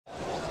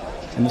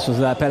And this was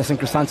Peterson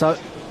Crisanto.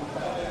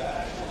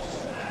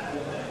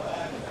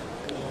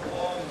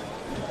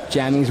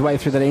 Jamming his way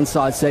through that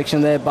inside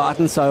section there,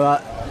 Barton. So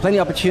plenty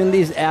of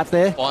opportunities out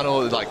there.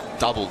 Final like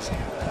doubled.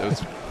 It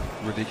was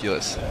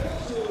ridiculous.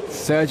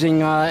 Surging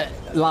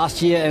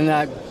last year,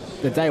 and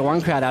the day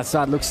one crowd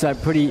outside looks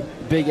pretty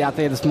big out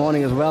there this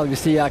morning as well. You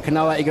see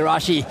Kanoa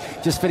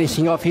Igarashi just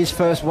finishing off his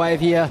first wave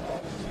here.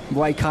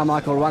 Wade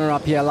Carmichael,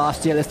 runner-up here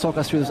last year. Let's talk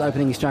us through this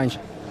opening exchange.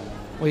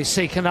 We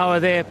see Kanoa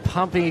there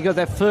pumping. He got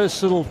that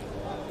first little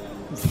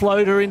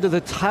floater into the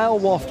tail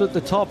waft at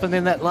the top, and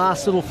then that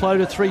last little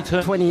floater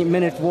 3-turn.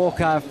 20-minute walk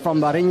from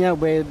Barinha,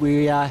 where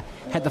we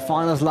had the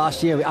finals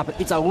last year. We're up at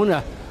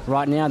Itaúna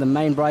right now, the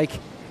main break.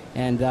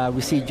 And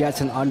we see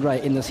Jadson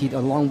Andre in this heat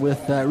along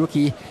with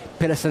rookie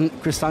Peterson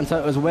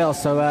Crisanto as well.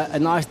 So a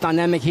nice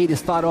dynamic heat to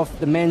start off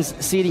the men's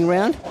seeding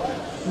round.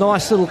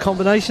 Nice little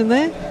combination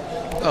there.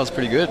 That was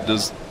pretty good.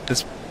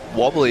 It's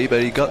wobbly,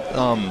 but he got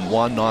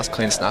one nice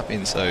clean snap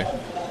in, so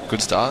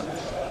good start.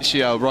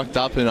 She rocked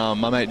up, and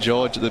my mate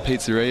George at the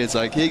pizzeria is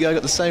like, here you go,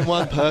 got the same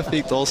one,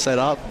 perfect, all set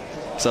up.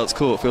 So it's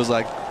cool. It feels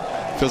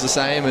the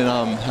same,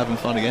 and having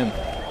fun again.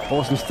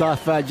 Awesome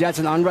stuff.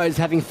 Jadson Andre is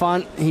having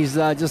fun. He's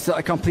just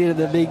completed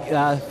the big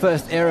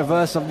first air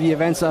reverse of the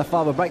event so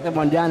far. We'll break that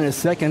one down in a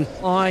second.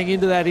 Flying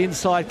into that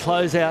inside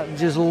closeout and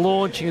just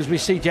launching as we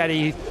see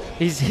Jaddy.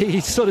 He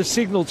sort of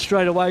signalled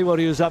straight away what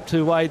he was up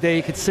to way there.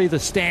 You could see the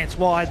stance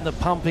wide and the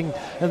pumping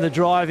and the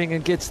driving,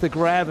 and gets the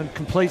grab and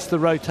completes the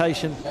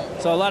rotation.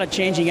 So a lot of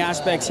changing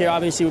aspects here,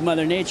 obviously with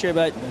Mother Nature,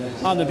 but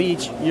on the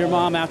beach, your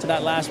mom after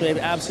that last wave,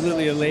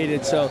 absolutely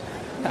elated. So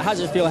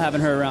how's it feel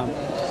having her around?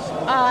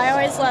 I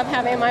always love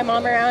having my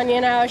mom around.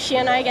 You know, she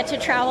and I get to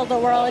travel the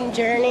world and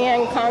journey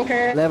and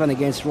conquer. 11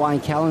 against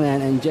Ryan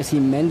Callanan and Jesse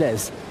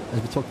Mendez,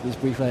 as we talked about this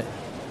briefly.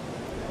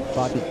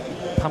 Barton.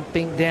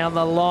 Pumping down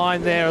the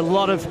line there. A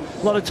lot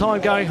of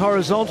time going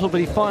horizontal, but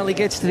he finally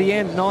gets to the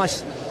end.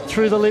 Nice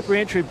through the lip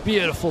re-entry.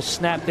 Beautiful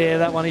snap there.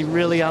 That one he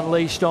really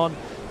unleashed on.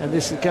 And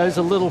this goes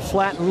a little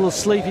flat and a little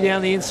sleepy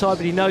down the inside,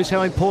 but he knows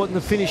how important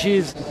the finish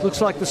is.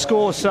 Looks like the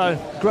score, so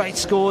great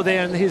score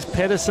there. And here's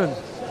Peterson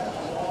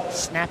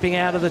snapping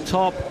out of the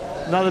top.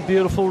 Another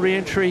beautiful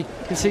re-entry. You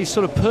can see he's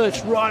sort of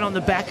perched right on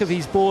the back of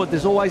his board.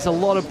 There's always a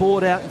lot of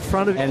board out in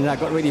front of him. And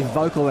got really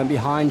vocal and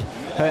behind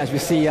her as we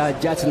see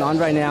Jadson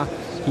Andre now.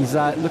 He's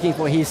looking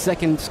for his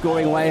second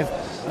scoring wave,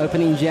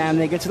 opening jam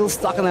there. Gets a little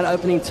stuck on that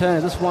opening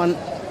turn.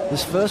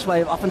 This first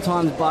wave,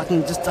 oftentimes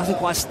Barton just doesn't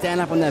quite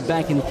stand up on that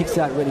bank, and he kicks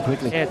out really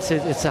quickly. Yeah,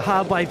 it's a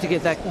hard wave to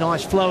get that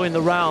nice flow in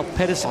the rail.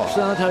 Peterson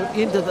Crisanto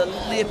into the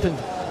lip and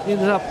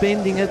ended up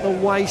bending at the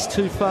waist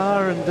too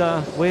far,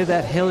 and where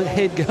that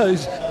head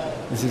goes.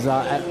 This is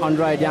at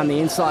Andre down the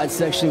inside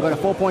section. Got a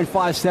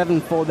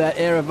 4.57 for that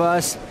air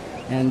reverse,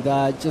 and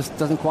just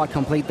doesn't quite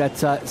complete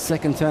that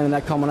second turn in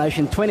that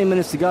combination. 20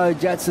 minutes to go.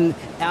 Jadson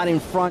out in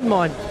front.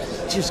 Mind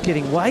just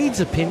getting Wade's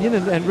opinion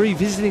and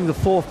revisiting the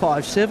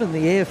 4.57,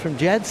 the air from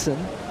Jadson.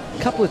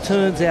 A couple of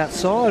turns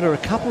outside or a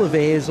couple of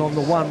airs on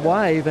the one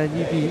wave, and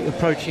you'd be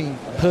approaching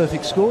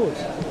perfect scores.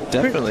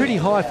 Definitely. Pretty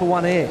high for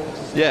one air.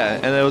 Yeah,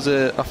 and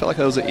I felt like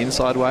there was an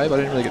inside wave. I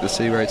didn't really get to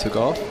see where he took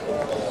off,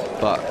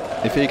 but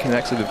if he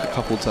connects with a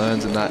couple of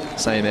turns in that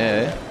same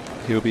air,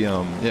 he'll be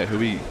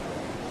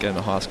getting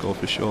a high score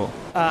for sure.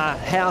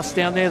 House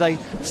down there, they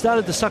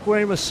started the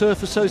Saquarema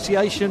Surf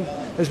Association,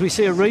 as we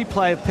see a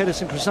replay of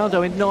Peterson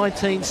Crisanto in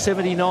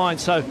 1979.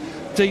 So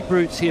deep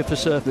roots here for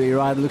surf. You're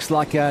right. It looks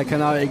like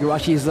Kanoa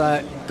Igarashi's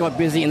got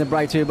busy in the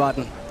break too,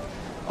 Barton.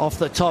 Off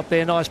the top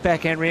there, nice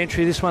backhand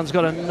re-entry. This one's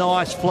got a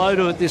nice flow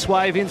to it, this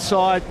wave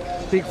inside,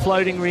 big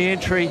floating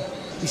re-entry.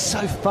 He's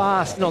so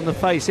fast on the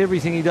face.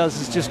 Everything he does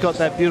has just got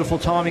that beautiful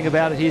timing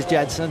about it. Here's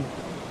Jadson.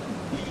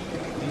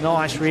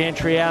 Nice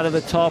re-entry out of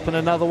the top, and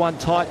another one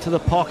tight to the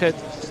pocket.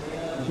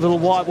 Little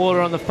white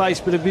water on the face,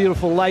 but a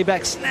beautiful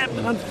layback snap.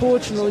 And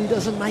unfortunately, he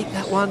doesn't make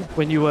that one.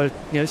 When you were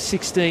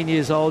 16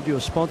 years old, you were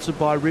sponsored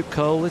by Rip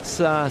Curl.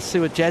 Let's see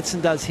what Jadson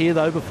does here,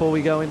 though, before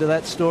we go into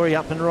that story.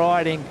 Up and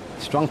riding.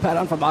 Strong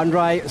pattern from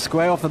Andre,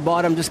 square off the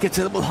bottom, just gets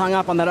a little hung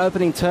up on that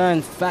opening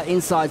turn, fat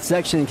inside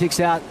section, and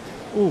kicks out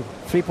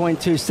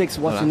 3.26,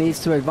 what he needs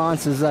to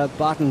advance as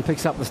Barton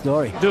picks up the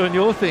story. Doing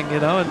your thing,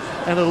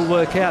 and it'll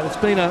work out. It's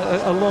been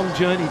a long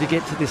journey to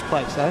get to this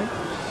place, eh?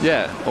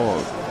 Yeah.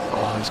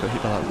 Oh, he's got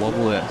hit by that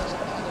wobble there.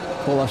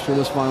 Call us through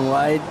this one,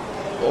 Wade.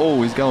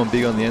 Oh, he's going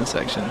big on the end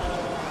section.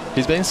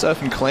 He's been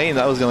surfing clean.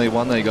 That was the only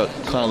one that he got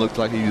kind of looked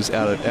like he was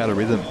out of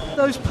rhythm.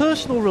 Those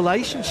personal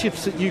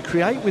relationships that you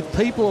create with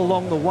people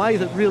along the way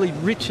that really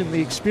richen the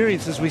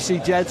experience, as we see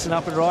Jadson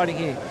up and riding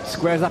here.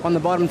 Squares up on the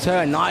bottom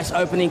turn. Nice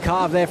opening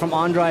carve there from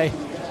Andre.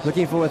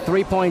 Looking for a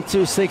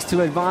 3.26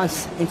 to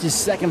advance into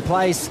second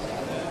place.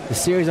 The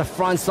series of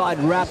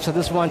frontside wraps. So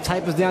this one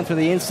tapers down to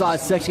the inside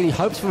section. He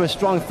hopes for a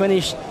strong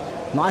finish.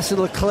 Nice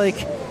little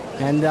click.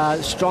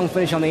 And strong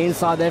finish on the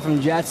inside there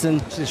from Jadson.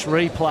 This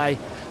replay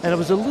and it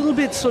was a little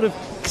bit sort of,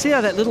 see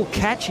how that little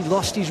catch, he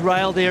lost his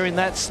rail there in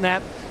that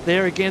snap.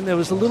 There again, there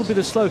was a little bit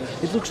of slow.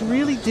 It looks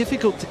really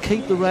difficult to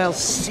keep the rail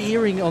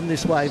searing on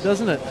this wave,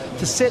 doesn't it?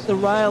 To set the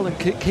rail and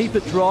keep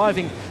it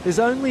driving. There's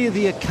only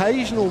the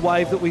occasional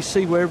wave that we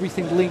see where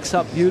everything links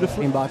up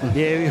beautifully.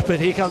 Yeah,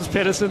 but here comes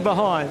Peterson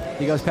behind.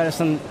 Here goes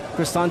Peterson.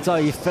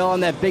 Crisanto, he fell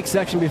on that big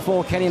section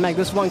before. Can he make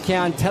this one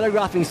count?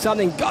 Telegraphing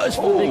something, goes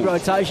for the big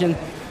rotation.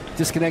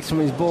 Disconnects from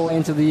his ball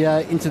into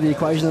the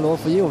equation at all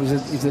for you, or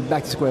is it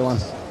back to square one?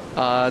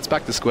 It's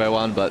back to square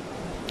one, but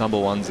number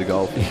one's a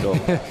goal for sure.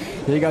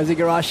 Here goes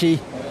Igarashi.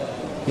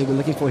 He'll be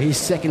looking for his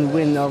second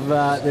win of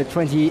the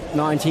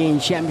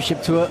 2019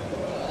 Championship Tour.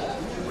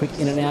 Quick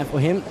in and out for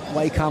him.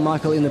 Wade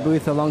Carmichael in the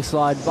booth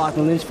alongside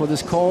Barton Lynch for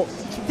this call.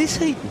 This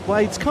heat,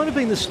 Wade, it's kind of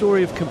been the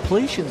story of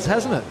completions,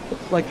 hasn't it?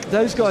 Like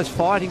those guys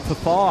fighting for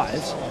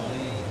fives.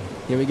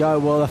 Here we go.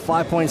 Well, a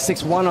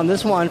 5.61 on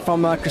this one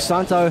from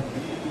Crisanto.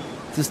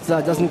 Just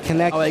doesn't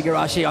connect.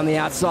 Igarashi on the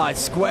outside.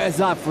 Squares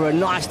up for a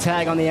nice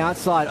tag on the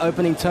outside.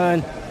 Opening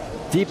turn.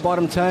 Deep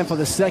bottom turn for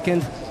the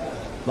second.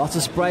 Lots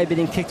of spray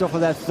being kicked off of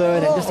that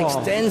third, and just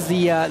extends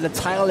the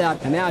tail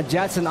out. And now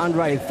Jadson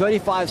Andre,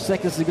 35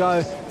 seconds to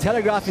go,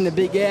 telegraphing the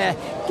big air,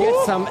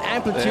 gets some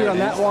amplitude on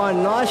that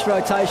one. Nice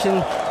rotation,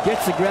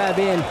 gets the grab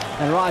in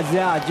and rides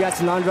out.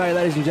 Jadson Andre,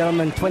 ladies and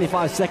gentlemen,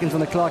 25 seconds on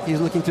the clock.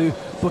 He's looking to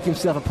book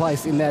himself a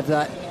place in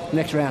that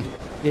next round.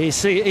 Yeah, you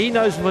see, he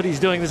knows what he's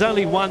doing. There's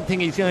only one thing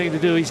he's going to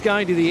do. He's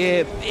going to the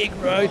air, big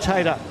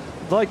rotator.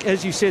 Like,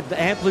 as you said,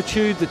 the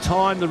amplitude, the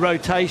time, the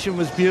rotation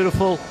was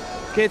beautiful.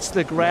 Gets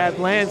the grab,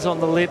 lands on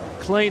the lip,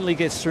 cleanly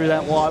gets through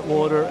that white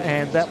water,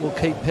 and that will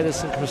keep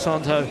Peterson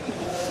Crisanto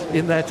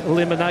in that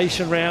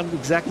elimination round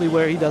exactly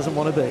where he doesn't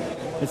want to be.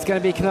 It's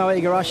going to be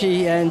Kanoa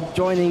Igarashi, and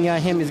joining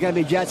him is going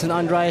to be Jadson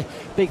Andre.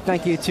 Big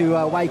thank you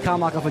to Wade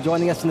Carmichael for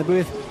joining us in the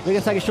booth. We're going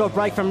to take a short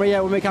break from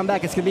Rio. When we come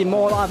back, it's going to be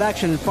more live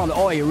action from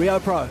the Rio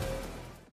Pro.